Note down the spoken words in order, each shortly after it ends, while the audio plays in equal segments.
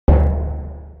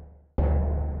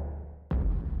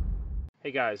Hey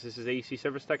guys, this is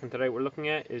acservicetech, and today what we're looking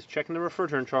at is checking the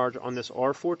refrigerant charge on this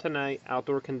R410A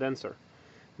outdoor condenser.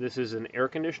 This is an air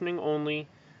conditioning only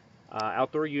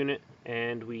outdoor unit,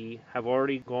 and we have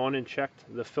already gone and checked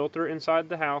the filter inside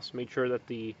the house, made sure that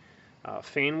the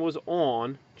fan was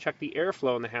on, checked the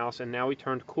airflow in the house, and now we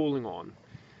turned cooling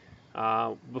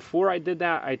on. Before I did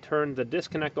that, I turned the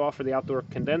disconnect off for the outdoor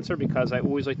condenser because I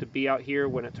always like to be out here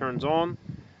when it turns on.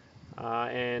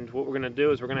 And what we're going to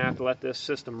do is we're going to have to let this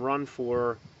system run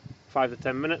for 5 to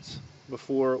 10 minutes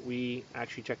before we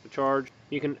actually check the charge.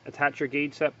 You can attach your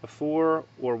gauge set before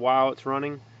or while it's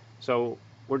running, so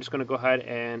we're just going to go ahead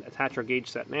and attach our gauge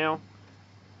set now.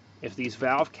 If these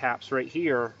valve caps right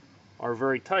here are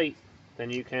very tight,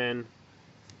 then you can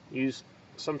use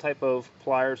some type of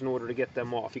pliers in order to get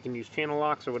them off. You can use channel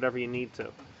locks or whatever you need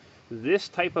to. This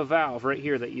type of valve right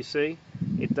here that you see,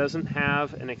 it doesn't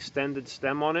have an extended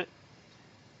stem on it.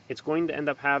 It's going to end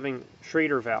up having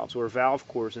Schrader valves or valve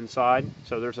cores inside.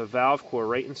 So there's a valve core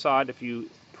right inside. If you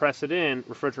press it in,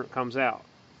 refrigerant comes out.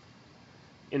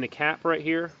 In the cap right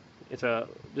here, it's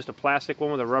just a plastic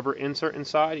one with a rubber insert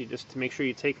inside. You just to make sure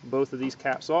you take both of these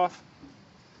caps off.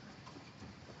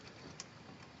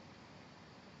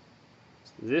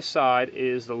 This side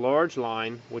is the large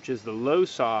line, which is the low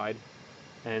side,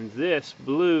 and this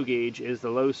blue gauge is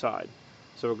the low side.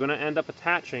 So we're going to end up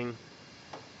attaching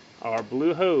our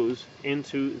blue hose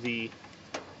into the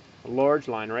large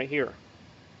line right here.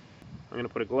 I'm going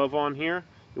to put a glove on here.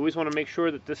 You always want to make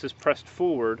sure that this is pressed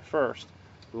forward first.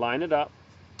 Line it up,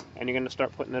 and you're going to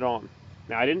start putting it on.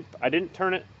 Now I didn't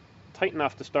turn it tight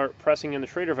enough to start pressing in the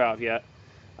Schrader valve yet,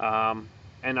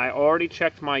 and I already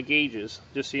checked my gauges.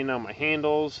 Just so you know, my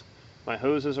handles, my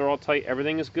hoses are all tight.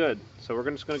 Everything is good. So we're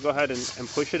just going to go ahead and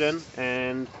push it in,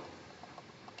 and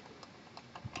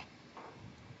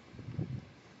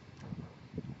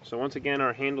so once again,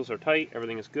 our handles are tight,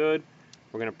 everything is good.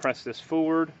 We're going to press this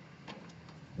forward.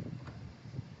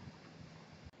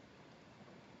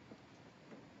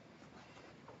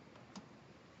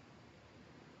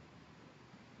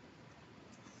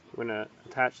 We're going to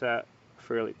attach that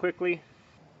fairly quickly.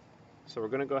 So we're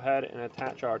going to go ahead and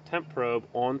attach our temp probe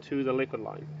onto the liquid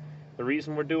line. The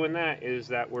reason we're doing that is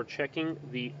that we're checking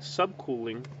the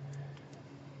subcooling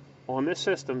on this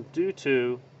system due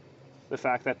to the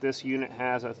fact that this unit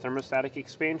has a thermostatic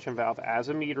expansion valve as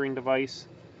a metering device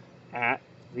at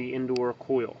the indoor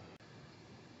coil.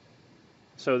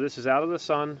 So this is out of the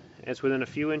sun. It's within a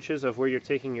few inches of where you're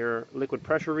taking your liquid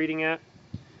pressure reading at.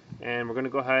 And we're going to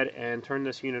go ahead and turn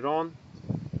this unit on.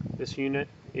 This unit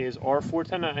is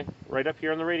R410A. Right up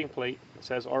here on the rating plate, it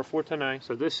says R410A.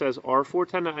 So this says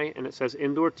R410A, and it says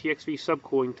indoor TXV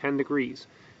subcooling 10 degrees.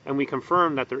 And we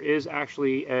confirm that there is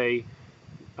actually a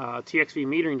TXV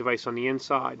metering device on the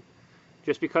inside.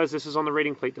 Just because this is on the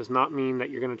rating plate does not mean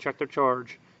that you're going to check their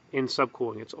charge in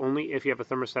subcooling. It's only if you have a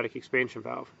thermostatic expansion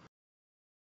valve.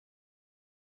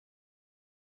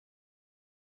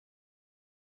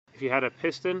 If you had a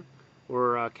piston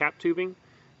or cap tubing,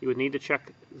 you would need to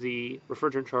check the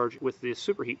refrigerant charge with the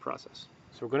superheat process.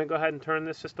 So we're going to go ahead and turn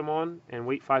this system on and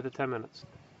wait 5 to 10 minutes.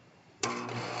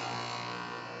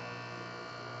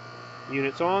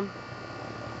 Unit's on.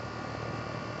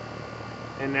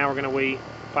 And now we're going to wait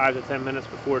 5 to 10 minutes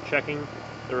before checking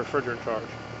the refrigerant charge.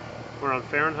 We're on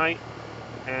Fahrenheit,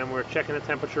 and we're checking the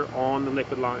temperature on the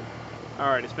liquid line.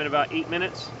 Alright, it's been about 8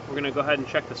 minutes. We're going to go ahead and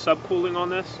check the subcooling on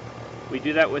this. We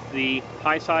do that with the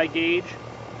high side gauge.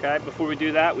 Okay, before we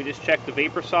do that, we just check the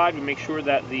vapor side. We make sure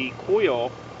that the coil,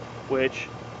 which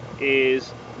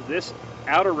is this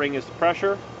outer ring is the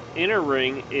pressure, inner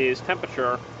ring is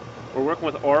temperature. We're working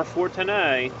with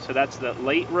R410A, so that's the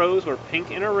light rose or pink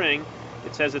inner ring.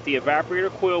 It says that the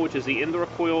evaporator coil, which is the indoor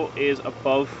coil, is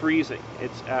above freezing.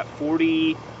 It's at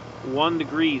 41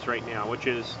 degrees right now, which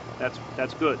is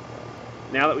that's good.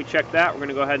 Now that we check that, we're going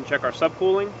to go ahead and check our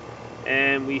subcooling,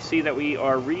 and we see that we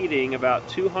are reading about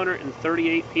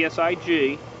 238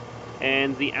 psig,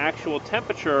 and the actual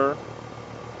temperature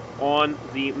on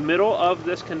the middle of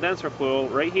this condenser coil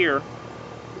right here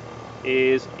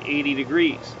is 80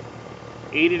 degrees.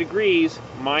 80 degrees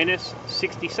minus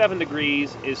 67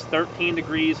 degrees is 13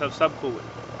 degrees of subcooling.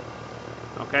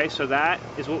 Okay, so that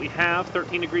is what we have,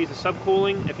 13 degrees of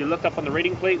subcooling. If you looked up on the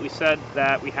rating plate, we said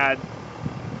that we had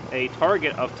a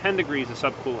target of 10 degrees of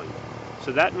subcooling.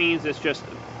 So that means it's just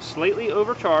slightly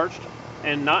overcharged,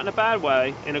 and not in a bad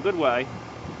way, in a good way.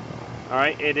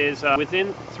 Alright, it is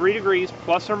within 3 degrees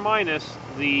plus or minus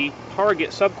the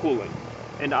target subcooling.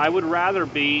 And I would rather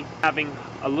be having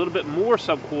a little bit more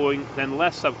subcooling than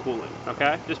less subcooling,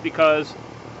 okay? Just because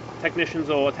technicians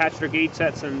will attach their gauge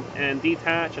sets and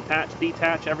detach, attach,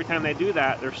 detach. Every time they do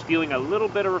that, they're stealing a little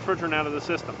bit of refrigerant out of the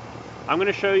system. I'm going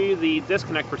to show you the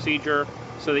disconnect procedure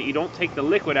so that you don't take the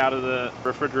liquid out of the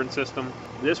refrigerant system.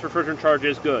 This refrigerant charge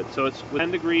is good. So it's with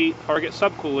 10-degree target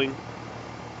subcooling,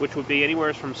 which would be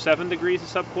anywhere from 7 degrees of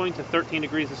subcooling to 13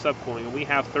 degrees of subcooling, and we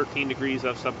have 13 degrees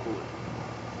of subcooling.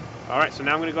 Alright, so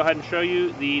now I'm going to go ahead and show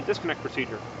you the disconnect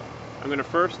procedure. I'm going to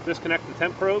first disconnect the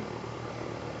temp probe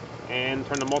and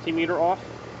turn the multimeter off.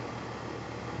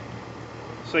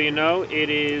 So you know it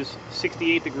is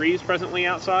 68 degrees presently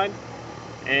outside,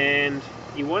 and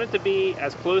you want it to be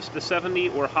as close to 70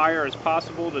 or higher as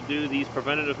possible to do these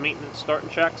preventative maintenance start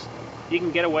and checks. You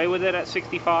can get away with it at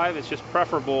 65, it's just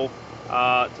preferable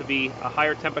to be a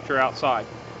higher temperature outside.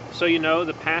 So you know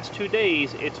the past 2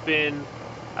 days it's been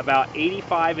about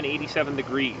 85 and 87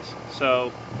 degrees.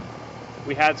 So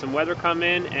we had some weather come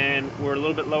in and we're a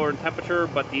little bit lower in temperature,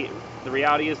 but the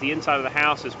reality is the inside of the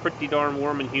house is pretty darn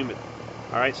warm and humid.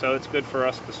 Alright, so it's good for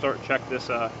us to start and check this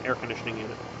air conditioning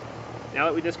unit. Now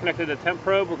that we disconnected the temp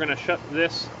probe, we're going to shut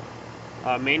this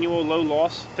manual low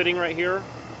loss fitting right here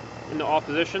into off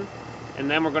position, and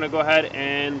then we're going to go ahead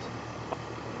and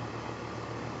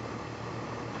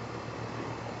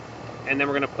we're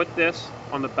going to put this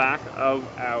on the back of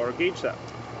our gauge set.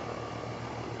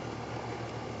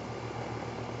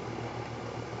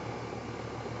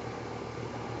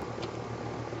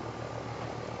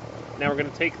 Now we're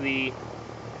going to take the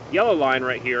yellow line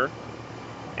right here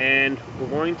and we're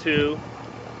going to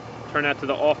turn that to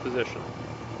the off position.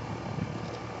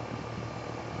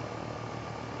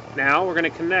 Now we're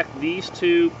going to connect these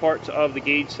two parts of the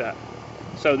gauge set.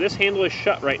 So this handle is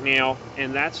shut right now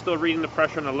and that's still reading the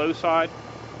pressure on the low side.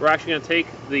 We're actually going to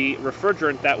take the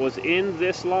refrigerant that was in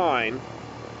this line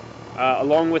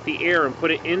along with the air and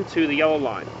put it into the yellow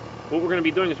line. What we're going to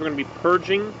be doing is we're going to be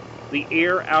purging the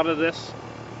air out of this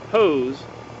hose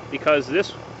because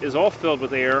this is all filled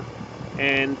with air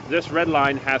and this red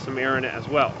line has some air in it as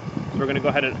well. So we're going to go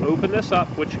ahead and open this up,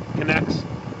 which connects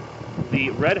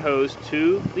the red hose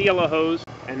to the yellow hose,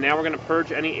 and now we're going to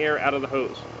purge any air out of the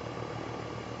hose.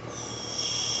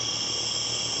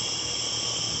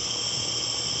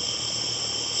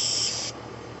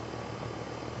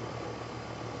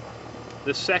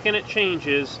 The second it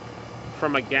changes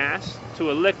from a gas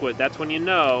to a liquid, that's when you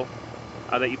know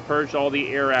that you purged all the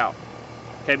air out.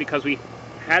 Okay, because we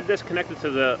had this connected to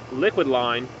the liquid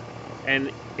line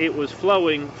and it was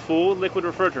flowing full liquid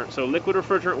refrigerant. So liquid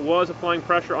refrigerant was applying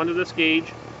pressure under this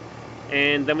gauge,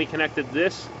 and then we connected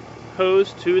this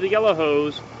hose to the yellow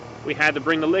hose. We had to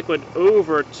bring the liquid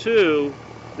over to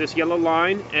this yellow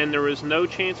line, and there was no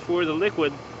chance for the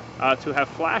liquid to have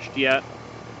flashed yet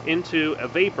into a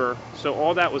vapor, so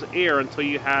all that was air until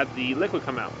you had the liquid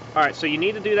come out. Alright, so you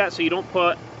need to do that so you don't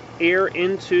put air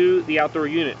into the outdoor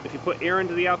unit. If you put air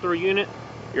into the outdoor unit,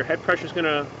 your head pressure is going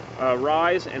to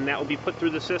rise, and that will be put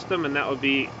through the system, and that would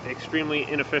be extremely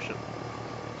inefficient.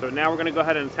 So now we're going to go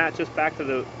ahead and attach this back to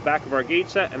the back of our gauge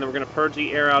set, and then we're going to purge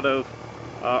the air out of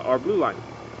our blue line.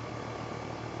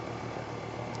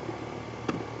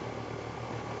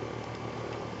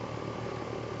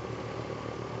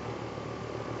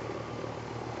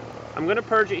 I'm going to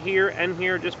purge it here and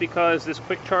here just because this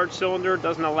quick charge cylinder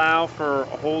doesn't allow for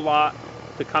a whole lot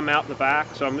to come out the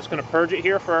back. So I'm just going to purge it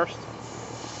here first.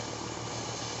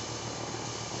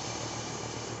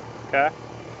 Okay.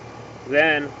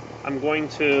 Then I'm going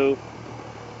to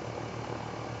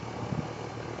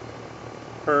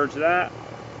purge that,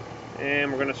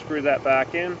 and we're going to screw that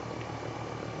back in.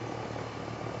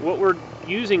 What we're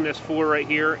using this for right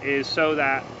here is so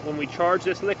that when we charge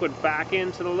this liquid back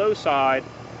into the low side,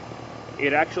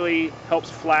 it actually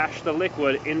helps flash the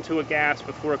liquid into a gas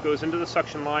before it goes into the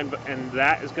suction line, and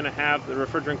that is going to have the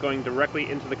refrigerant going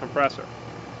directly into the compressor.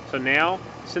 So now,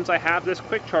 since I have this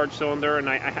quick charge cylinder, and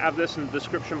I have this in the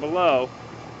description below,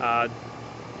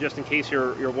 just in case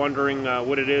you're wondering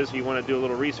what it is, you want to do a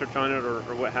little research on it or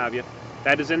what have you,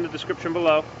 that is in the description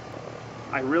below.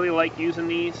 I really like using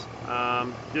these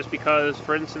just because,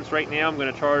 for instance, right now I'm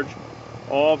going to charge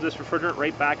all of this refrigerant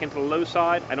right back into the low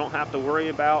side. I don't have to worry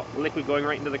about liquid going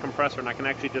right into the compressor, and I can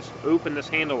actually just open this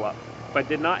handle up. If I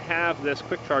did not have this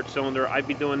quick charge cylinder, I'd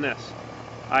be doing this.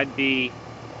 I'd be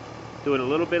doing a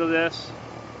little bit of this,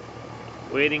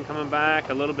 waiting, coming back,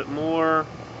 a little bit more,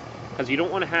 because you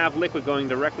don't want to have liquid going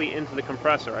directly into the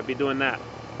compressor. I'd be doing that.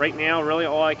 Right now, really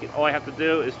all I have to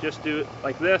do is just do it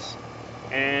like this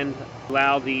and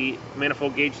allow the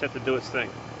manifold gauge set to do its thing.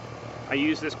 I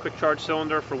use this quick charge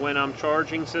cylinder for when I'm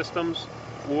charging systems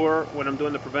or when I'm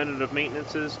doing the preventative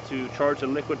maintenances to charge the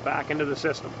liquid back into the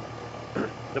system.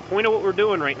 The point of what we're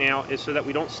doing right now is so that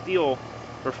we don't steal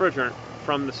refrigerant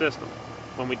from the system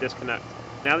when we disconnect.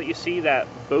 Now that you see that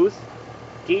both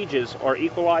gauges are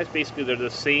equalized, basically they're the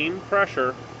same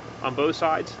pressure on both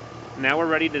sides, now we're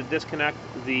ready to disconnect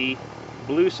the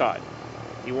blue side.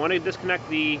 You want to disconnect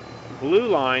the blue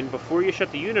line before you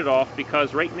shut the unit off,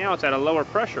 because right now it's at a lower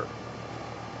pressure.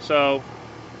 So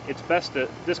it's best to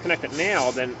disconnect it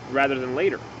now rather than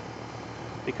later.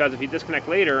 Because if you disconnect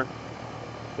later,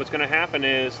 what's going to happen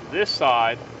is this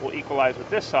side will equalize with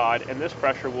this side and this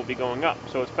pressure will be going up.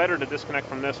 So it's better to disconnect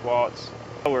from this while it's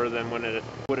lower than what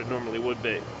it normally would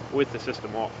be with the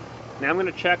system off. Now I'm going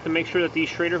to check to make sure that these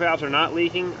Schrader valves are not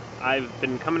leaking. I've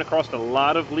been coming across a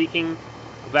lot of leaking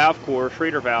valve core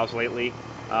Schrader valves lately.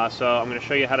 So I'm going to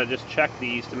show you how to just check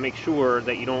these to make sure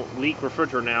that you don't leak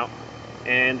refrigerant out.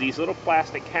 And these little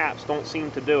plastic caps don't seem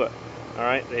to do it. All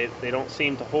right, they don't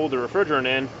seem to hold the refrigerant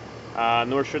in,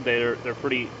 nor should they. They're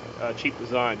pretty cheap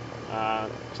design.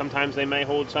 Sometimes they may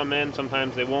hold some in,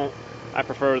 sometimes they won't. I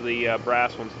prefer the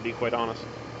brass ones, to be quite honest.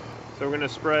 So we're going to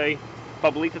spray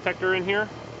bubble leak detector in here,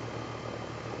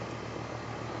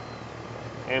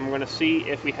 and we're going to see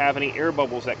if we have any air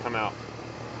bubbles that come out.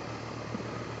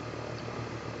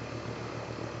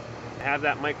 I have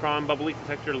that Micron bubble leak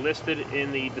detector listed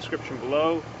in the description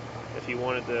below if you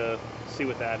wanted to see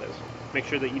what that is. Make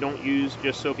sure that you don't use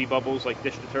just soapy bubbles like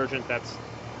dish detergent. That's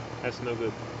no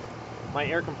good. My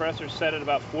air compressor is set at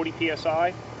about 40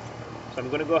 psi, so I'm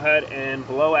going to go ahead and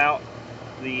blow out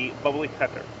the bubble leak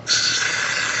detector.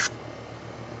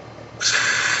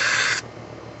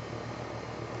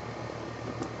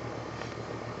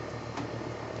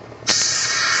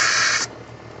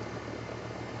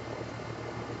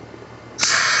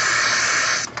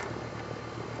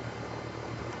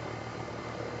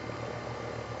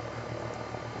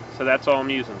 So that's all I'm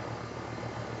using.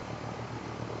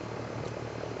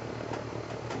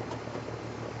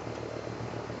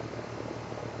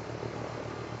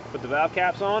 Put the valve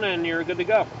caps on and you're good to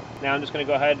go. Now I'm just going to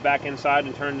go ahead back inside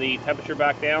and turn the temperature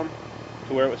back down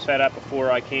to where it was set at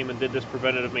before I came and did this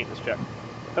preventative maintenance check.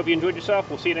 Hope you enjoyed yourself.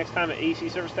 We'll see you next time at AC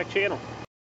Service Tech channel.